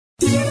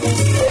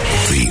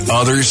The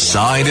Other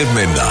Side of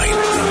Midnight.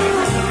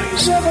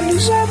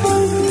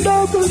 77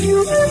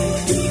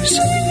 WABC.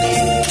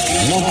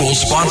 Local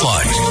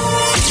Spotlight.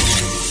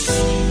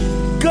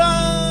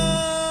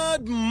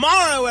 Good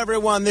morrow,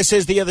 everyone. This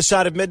is The Other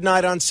Side of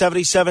Midnight on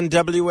 77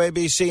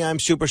 WABC. I'm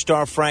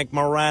superstar Frank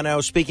Morano.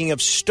 Speaking of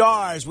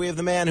stars, we have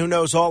the man who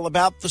knows all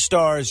about the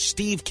stars,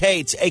 Steve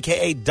Cates,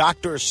 a.k.a.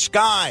 Dr.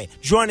 Sky,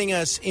 joining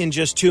us in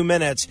just 2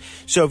 minutes.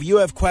 So if you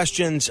have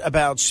questions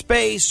about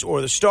space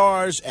or the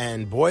stars,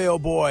 and boy, oh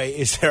boy,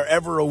 is there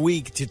ever a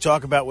week to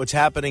talk about what's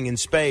happening in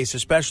space,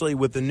 especially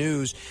with the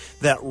news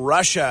that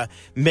Russia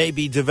may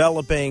be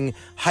developing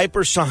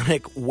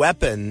hypersonic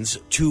weapons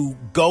to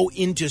go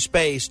into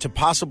space to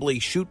possibly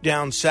shoot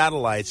down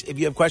satellites. If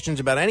you have questions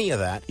about any of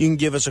that, you can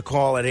give us a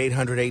call at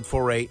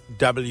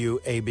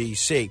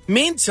 800-848-WABC.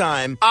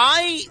 Meantime,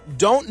 I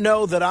don't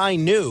know that I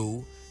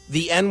knew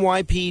the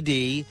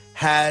NYPD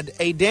had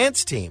a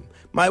dance team.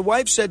 My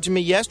wife said to me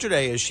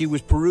yesterday as she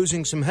was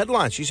perusing some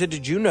headlines, she said,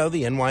 "Did you know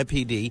the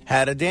NYPD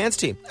had a dance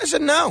team?" I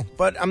said, "No,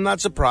 but I'm not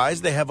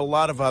surprised. They have a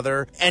lot of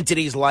other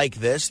entities like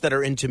this that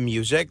are into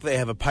music. They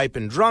have a pipe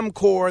and drum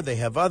corps. They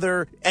have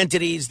other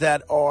entities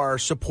that are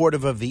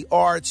supportive of the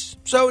arts.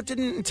 So it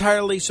didn't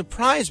entirely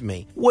surprise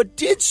me. What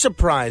did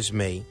surprise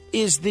me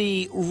is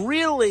the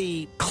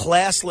really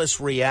classless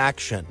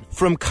reaction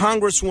from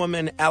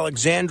Congresswoman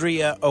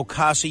Alexandria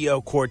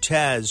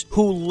Ocasio-Cortez,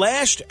 who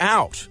lashed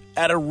out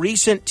at a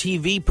recent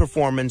TV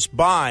performance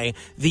by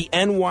the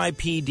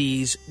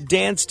NYPD's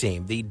dance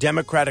team. The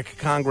Democratic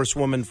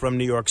Congresswoman from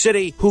New York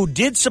City, who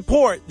did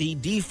support the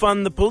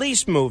Defund the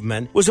Police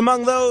movement, was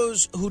among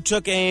those who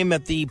took aim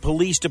at the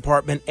police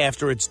department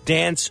after its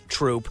dance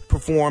troupe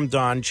performed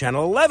on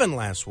Channel 11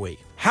 last week.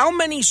 "How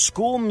many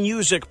school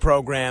music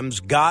programs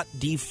got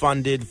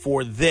defunded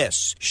for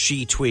this?"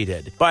 she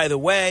tweeted. By the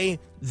way,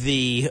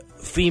 the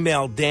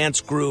female dance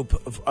group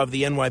of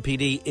the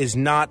NYPD is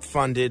not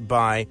funded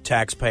by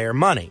taxpayer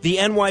money. The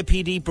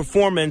NYPD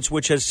performance,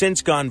 which has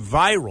since gone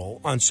viral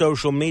on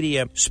social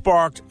media,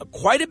 sparked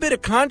quite a bit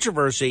of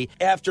controversy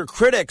after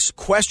critics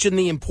questioned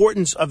the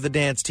importance of the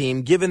dance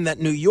team, given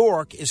that New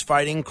York is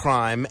fighting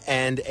crime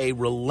and a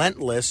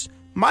relentless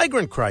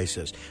migrant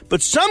crisis.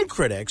 But some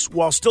critics,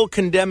 while still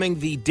condemning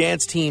the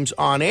dance team's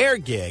on-air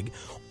gig,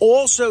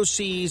 also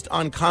seized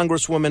on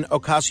Congresswoman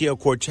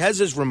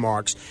Ocasio-Cortez's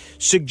remarks,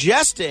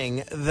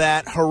 suggesting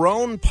that her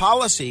own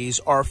policies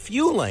are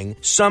fueling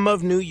some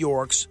of New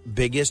York's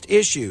biggest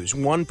issues.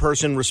 One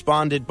person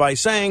responded by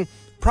saying,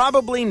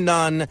 "Probably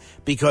none,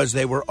 because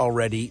they were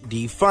already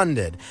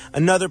defunded."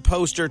 Another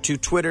poster to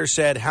Twitter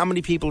said, "How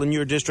many people in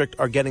your district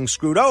are getting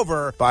screwed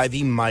over by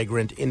the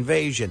migrant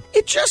invasion?"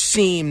 It just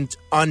seemed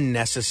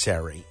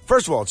unnecessary.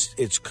 First of all,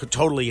 it's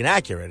totally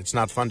inaccurate. It's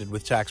not funded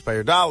with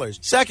taxpayer dollars.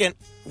 Second,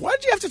 why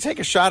did you have to take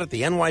a shot at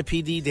the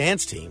NYPD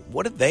dance team?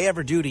 What did they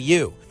ever do to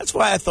you? That's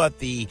why I thought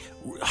the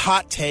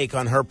hot take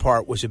on her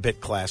part was a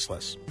bit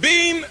classless.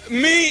 Beam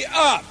me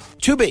up!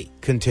 To be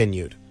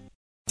continued.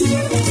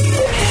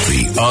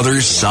 The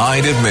Other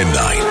Side of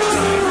Midnight.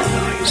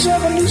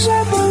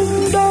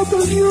 77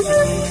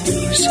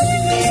 WABC.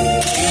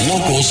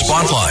 Local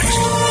Spotlight.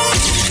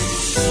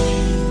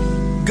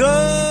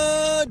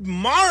 Good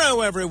morrow,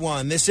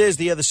 everyone. This is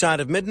The Other Side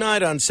of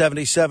Midnight on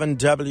 77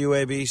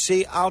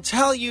 WABC. I'll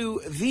tell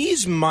you,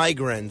 these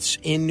migrants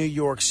in New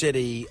York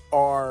City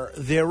are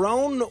their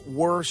own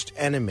worst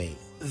enemy.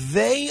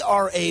 They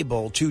are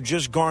able to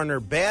just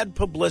garner bad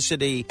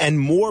publicity and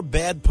more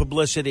bad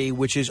publicity,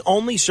 which is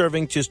only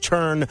serving to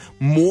turn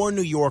more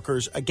New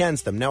Yorkers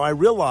against them. Now, I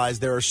realize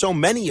there are so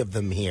many of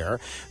them here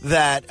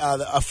that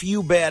a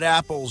few bad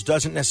apples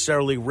doesn't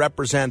necessarily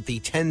represent the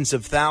tens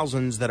of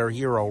thousands that are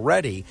here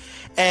already,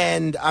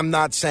 and I'm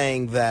not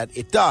saying that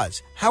it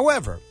does.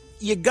 However,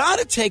 you got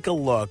to take a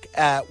look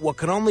at what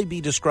can only be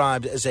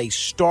described as a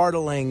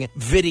startling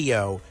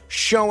video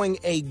showing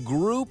a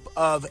group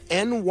of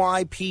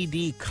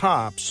NYPD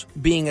cops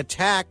being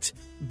attacked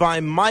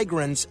by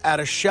migrants at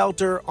a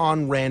shelter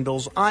on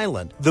Randall's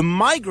Island. The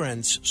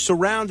migrants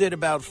surrounded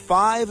about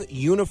 5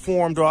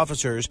 uniformed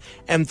officers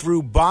and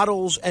threw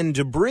bottles and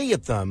debris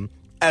at them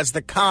as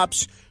the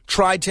cops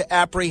tried to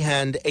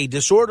apprehend a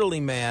disorderly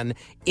man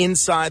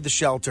inside the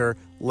shelter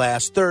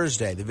last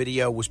Thursday. The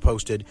video was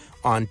posted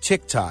on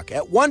TikTok.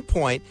 At one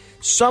point,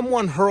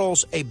 someone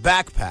hurls a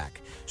backpack,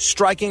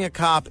 striking a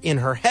cop in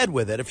her head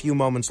with it. A few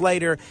moments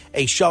later,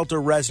 a shelter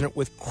resident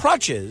with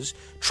crutches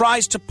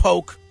tries to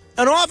poke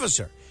an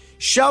officer.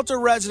 Shelter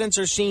residents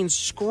are seen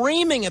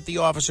screaming at the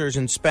officers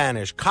in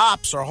Spanish.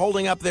 Cops are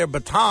holding up their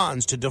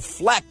batons to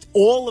deflect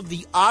all of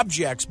the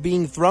objects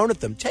being thrown at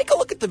them. Take a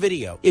look at the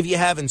video if you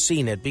haven't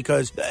seen it,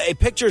 because a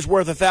picture's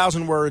worth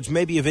 1,000 words,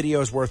 maybe a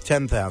video is worth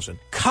 10,000.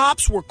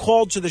 Cops were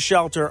called to the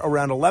shelter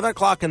around 11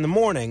 o'clock in the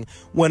morning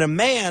when a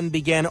man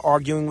began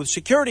arguing with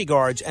security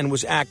guards and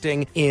was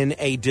acting in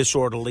a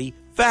disorderly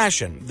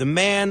fashion. The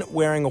man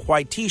wearing a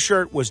white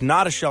T-shirt was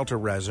not a shelter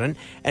resident,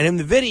 and in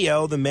the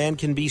video, the man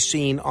can be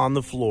seen on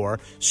the floor,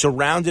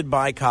 surrounded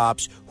by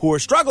cops who are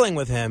struggling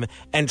with him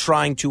and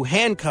trying to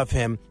handcuff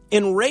him,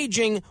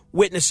 enraging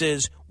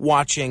witnesses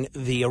watching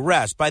the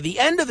arrest. By the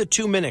end of the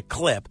 2-minute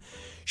clip,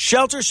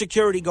 shelter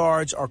security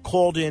guards are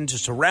called in to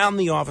surround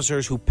the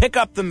officers who pick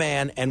up the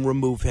man and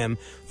remove him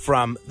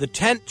from the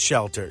tent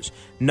shelters.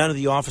 None of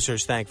the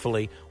officers,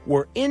 thankfully,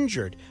 were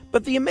injured.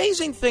 But the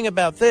amazing thing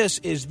about this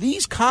is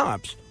these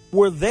cops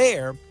were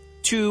there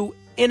to,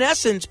 in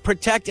essence,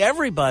 protect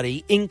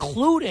everybody,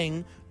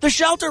 including the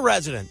shelter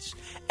residents.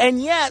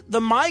 And yet,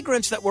 the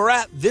migrants that were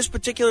at this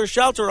particular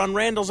shelter on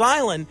Randall's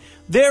Island,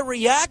 their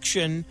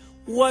reaction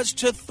was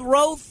to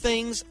throw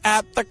things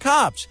at the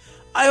cops.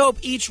 I hope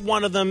each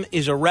one of them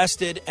is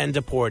arrested and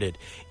deported.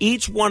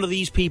 Each one of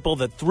these people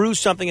that threw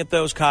something at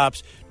those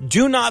cops,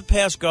 do not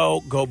pass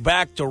go. Go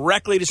back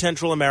directly to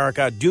Central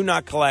America. Do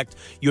not collect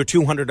your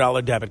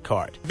 $200 debit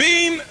card.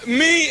 Beam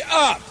me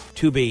up.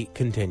 To be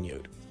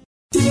continued.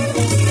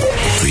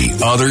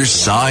 The Other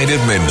Side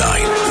of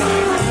Midnight.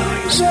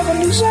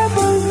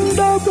 77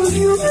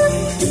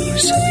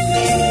 WABC.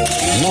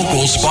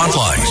 Local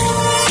Spotlight.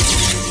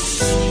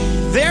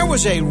 There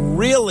was a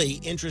really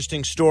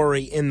interesting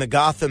story in The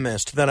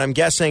Gothamist that I'm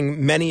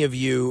guessing many of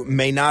you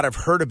may not have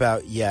heard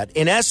about yet.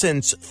 In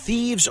essence,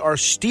 thieves are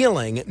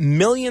stealing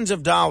millions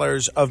of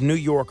dollars of New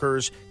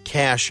Yorkers'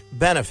 cash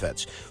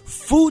benefits.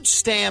 Food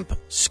stamp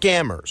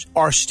scammers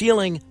are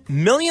stealing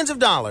millions of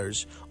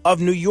dollars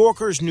of New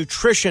Yorkers'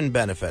 nutrition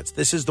benefits.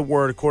 This is the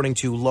word according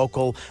to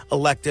local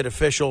elected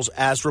officials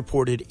as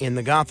reported in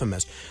The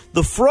Gothamist.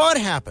 The fraud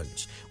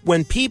happens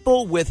when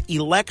people with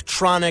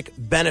electronic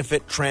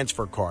benefit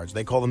transfer cards,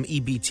 they call them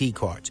EBT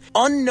cards,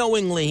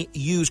 unknowingly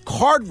use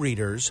card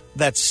readers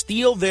that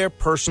steal their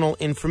personal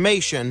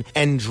information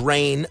and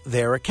drain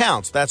their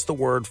accounts. That's the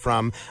word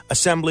from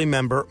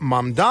Assemblymember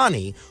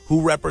Mamdani,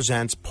 who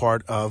represents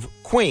part of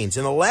Queens.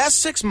 In the last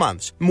 6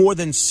 months, more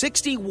than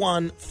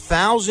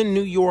 61,000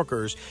 New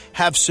Yorkers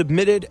have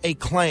submitted a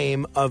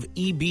claim of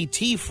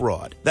EBT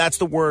fraud. That's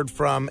the word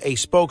from a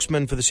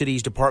spokesman for the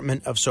city's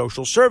Department of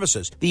Social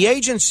Services. The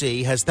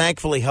agency has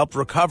thankfully helped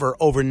recover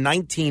over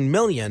 $19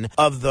 million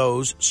of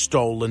those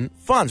stolen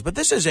funds. But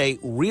this is a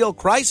real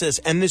crisis,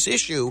 and this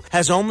issue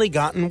has only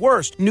gotten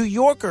worse. New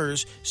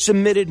Yorkers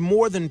submitted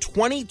more than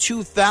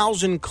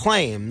 22,000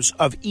 claims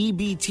of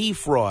EBT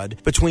fraud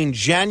between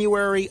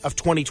January of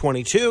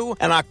 2022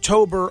 and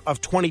October of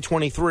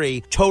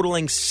 2023,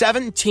 totaling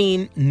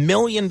 $17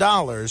 million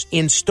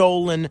in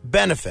stolen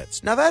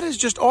benefits. Now, that is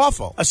just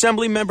awful.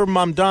 Assemblymember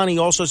Mamdani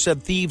also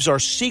said thieves are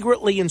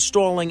secretly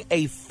installing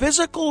a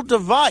physical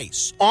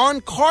device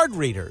on card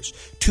readers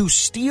to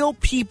steal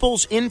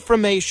people's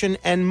information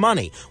and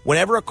money.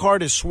 Whenever a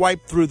card is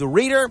swiped through the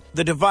reader,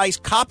 the device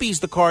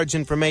copies the card's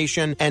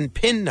information and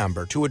PIN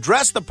number. To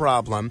address the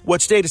problem, what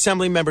State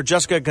Assemblymember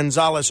Jessica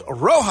Gonzalez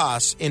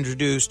Rojas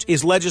introduced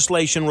is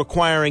legislation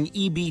requiring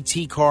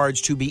EBT cards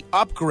to be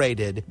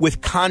upgraded with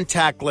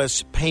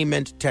contactless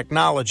payment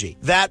technology.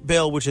 That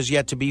bill, which is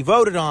yet to be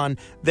voted on,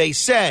 they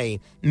say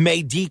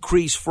may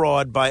decrease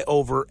fraud by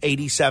over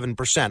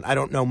 87%. I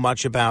don't know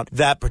much about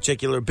that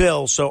particular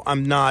bill, so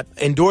I'm not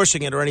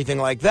endorsing it or anything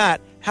like that.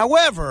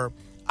 However,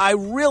 I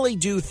really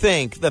do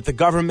think that the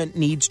government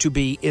needs to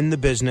be in the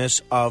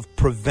business of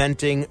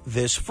preventing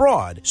this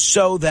fraud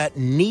so that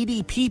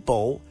needy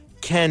people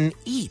can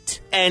eat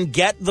and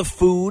get the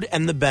food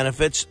and the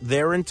benefits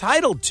they're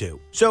entitled to.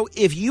 So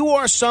if you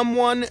are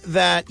someone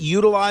that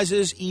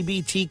utilizes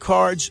EBT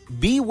cards,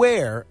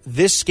 beware,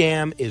 this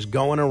scam is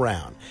going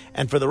around.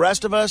 And for the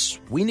rest of us,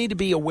 we need to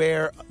be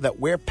aware that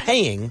we're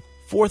paying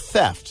for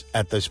theft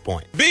at this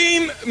point.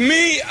 Beam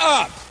me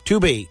up. To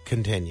be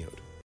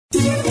continued.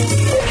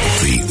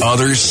 The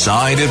Other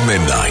Side of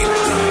Midnight.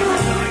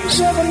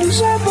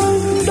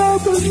 77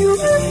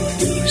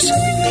 WABC.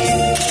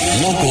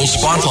 Local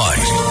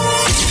Spotlight.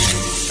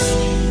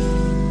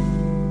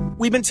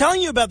 We've been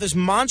telling you about this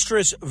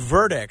monstrous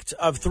verdict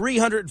of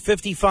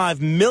 $355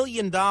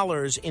 million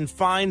in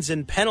fines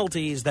and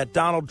penalties that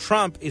Donald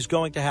Trump is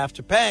going to have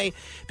to pay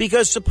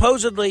because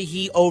supposedly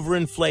he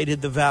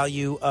overinflated the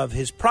value of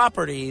his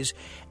properties.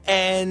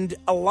 And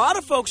a lot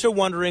of folks are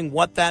wondering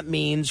what that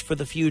means for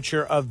the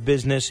future of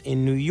business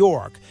in New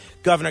York.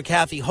 Governor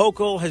Kathy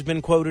Hochul has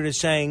been quoted as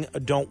saying,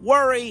 "Don't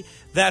worry,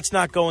 that's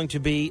not going to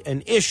be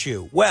an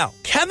issue." Well,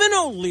 Kevin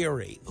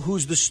O'Leary,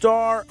 who's the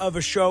star of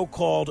a show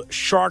called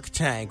Shark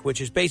Tank, which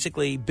is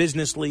basically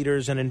business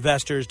leaders and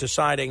investors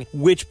deciding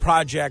which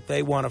project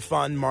they want to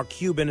fund. Mark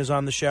Cuban is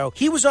on the show.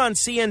 He was on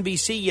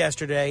CNBC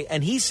yesterday,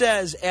 and he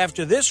says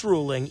after this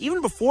ruling,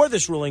 even before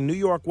this ruling, New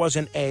York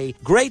wasn't a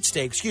great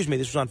state. Excuse me,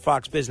 this was on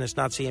Fox Business,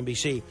 not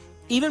CNBC.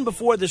 Even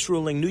before this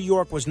ruling, New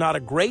York was not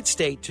a great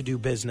state to do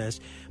business.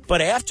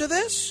 But after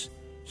this,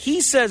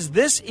 He says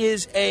this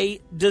is a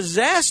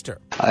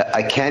disaster.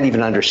 I can't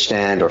even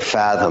understand or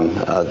fathom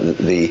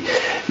the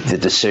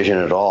decision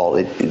at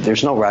all.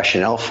 There's no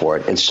rationale for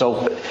it. And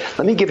so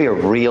let me give you a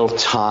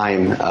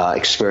real-time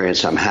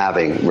experience I'm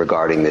having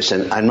regarding this,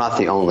 and I'm not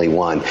the only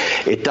one.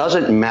 It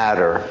doesn't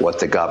matter what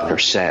the governor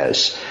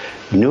says.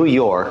 New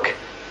York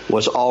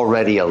was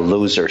already a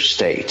loser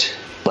state.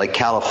 Like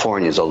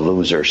California is a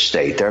loser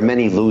state. There are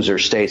many loser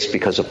states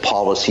because of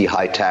policy,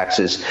 high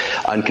taxes,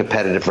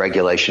 uncompetitive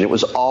regulation. It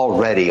was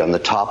already on the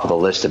top of the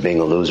list of being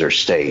a loser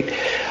state.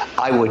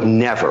 I would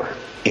never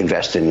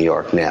invest in New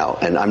York now,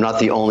 and I'm not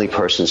the only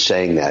person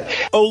saying that.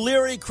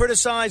 O'Leary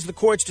criticized the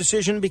court's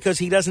decision because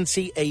he doesn't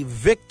see a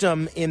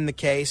victim in the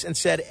case and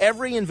said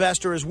every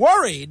investor is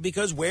worried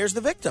because where's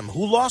the victim?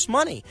 Who lost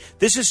money?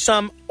 This is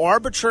some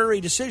arbitrary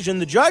decision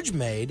the judge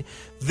made.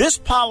 This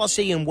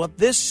policy and what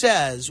this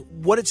says,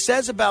 what it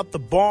says about the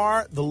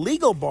bar, the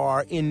legal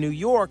bar in New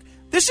York,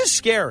 this is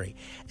scary.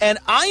 And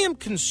I am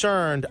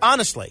concerned,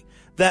 honestly,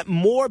 that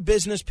more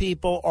business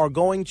people are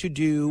going to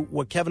do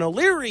what Kevin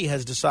O'Leary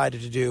has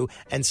decided to do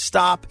and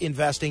stop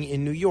investing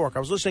in New York. I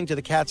was listening to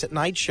the Cats at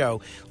Night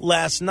show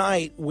last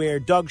night where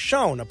Doug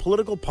Schoen, a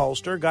political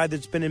pollster, a guy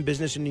that's been in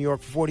business in New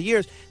York for 40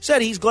 years,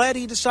 said he's glad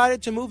he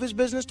decided to move his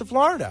business to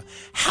Florida.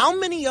 How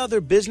many other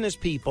business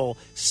people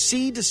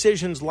see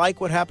decisions like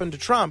what happened to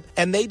Trump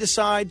and they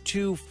decide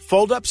to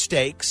fold up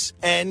stakes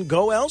and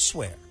go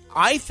elsewhere?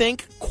 I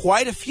think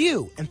quite a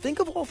few. And think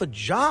of all the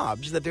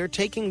jobs that they're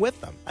taking with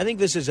them. I think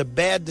this is a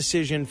bad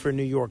decision for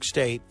New York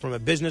State from a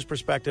business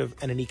perspective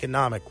and an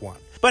economic one.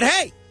 But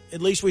hey,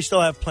 at least we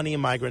still have plenty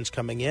of migrants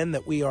coming in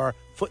that we are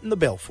footing the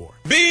bill for.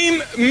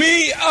 Beam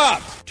me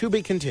up. To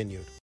be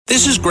continued.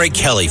 This is Greg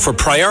Kelly for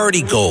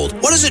Priority Gold.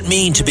 What does it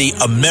mean to be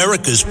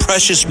America's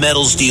precious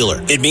metals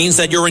dealer? It means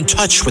that you're in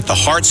touch with the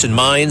hearts and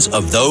minds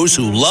of those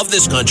who love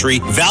this country,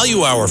 value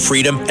our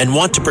freedom, and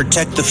want to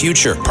protect the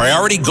future.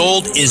 Priority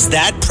Gold is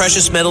that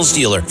precious metals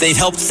dealer. They've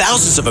helped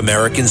thousands of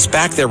Americans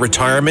back their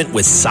retirement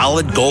with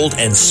solid gold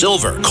and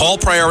silver. Call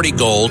Priority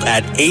Gold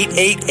at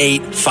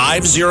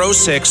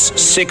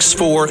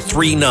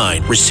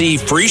 888-506-6439.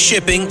 Receive free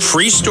shipping,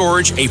 free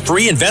storage, a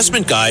free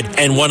investment guide,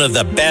 and one of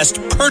the best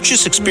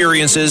purchase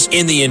experiences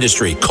in the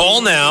industry.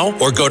 Call now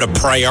or go to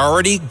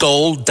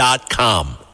PriorityGold.com.